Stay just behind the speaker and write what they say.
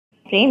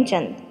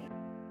प्रेमचंद।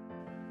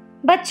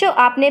 बच्चों,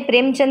 आपने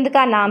प्रेमचंद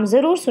का नाम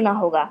ज़रूर सुना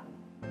होगा।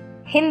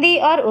 हिंदी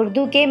और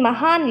उर्दू के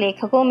महान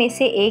लेखकों में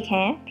से एक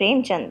हैं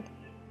प्रेमचंद।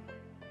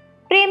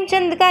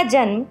 प्रेमचंद का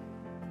जन्म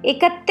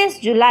 31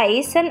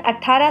 जुलाई सन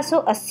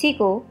 1880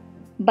 को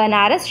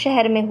बनारस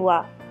शहर में हुआ।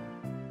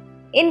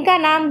 इनका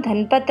नाम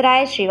धनपत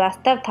राय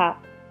श्रीवास्तव था,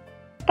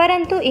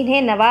 परंतु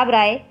इन्हें नवाब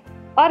राय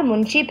और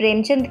मुंशी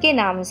प्रेमचंद के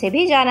नाम से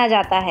भी जाना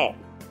जाता है।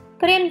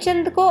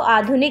 प्रेमचंद को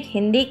आधुनिक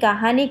हिंदी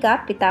कहानी का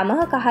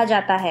पितामह कहा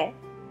जाता है।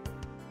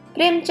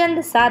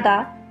 प्रेमचंद सादा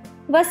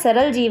व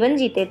सरल जीवन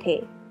जीते थे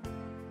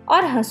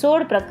और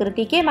हंसोड़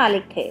प्रकृति के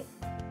मालिक थे।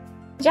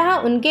 जहां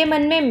उनके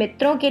मन में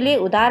मित्रों के लिए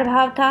उदार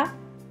भाव था,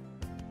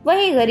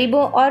 वहीं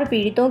गरीबों और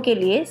पीड़ितों के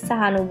लिए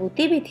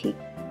सहानुभूति भी थी।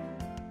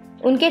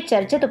 उनके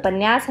चर्चित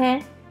उपन्यास हैं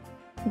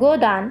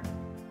गोदान।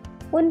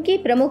 उनकी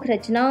प्रमुख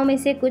रचनाओं में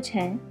से कुछ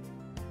हैं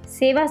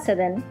सेवा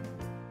सदन,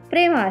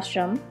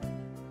 प्रेमाश्रम,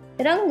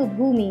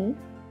 रंगभूमि,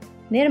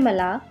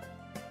 निर्मला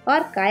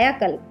और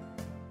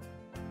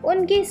कायाकल्प।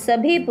 उनकी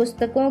सभी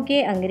पुस्तकों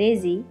के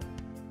अंग्रेजी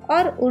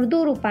और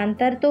उर्दू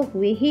रूपांतर तो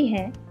हुए ही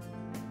हैं।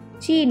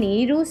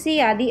 चीनी, रूसी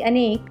आदि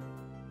अनेक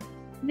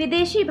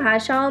विदेशी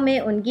भाषाओं में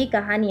उनकी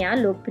कहानियाँ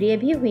लोकप्रिय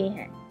भी हुई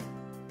हैं।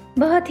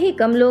 बहुत ही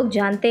कम लोग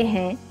जानते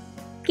हैं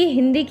कि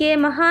हिंदी के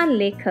महान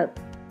लेखक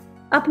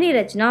अपनी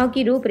रचनाओं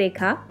की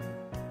रूपरेखा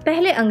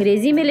पहले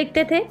अंग्रेजी में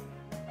लिखते थे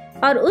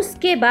और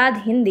उसके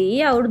बाद हिंदी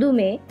या उर्दू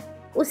में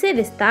उसे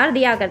विस्तार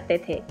दिया करते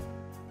थे।